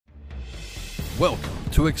Welcome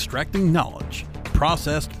to Extracting Knowledge,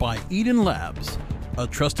 processed by Eden Labs, a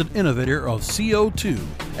trusted innovator of CO2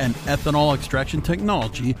 and ethanol extraction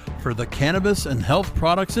technology for the cannabis and health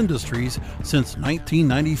products industries since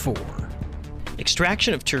 1994.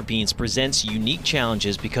 Extraction of terpenes presents unique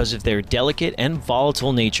challenges because of their delicate and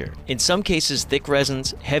volatile nature. In some cases, thick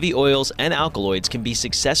resins, heavy oils, and alkaloids can be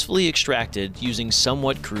successfully extracted using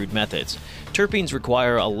somewhat crude methods. Terpenes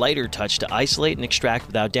require a lighter touch to isolate and extract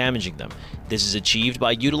without damaging them. This is achieved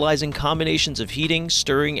by utilizing combinations of heating,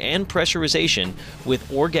 stirring, and pressurization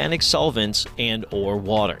with organic solvents and/or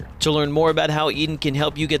water. To learn more about how Eden can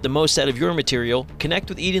help you get the most out of your material, connect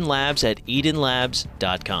with Eden Labs at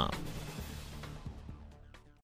edenlabs.com.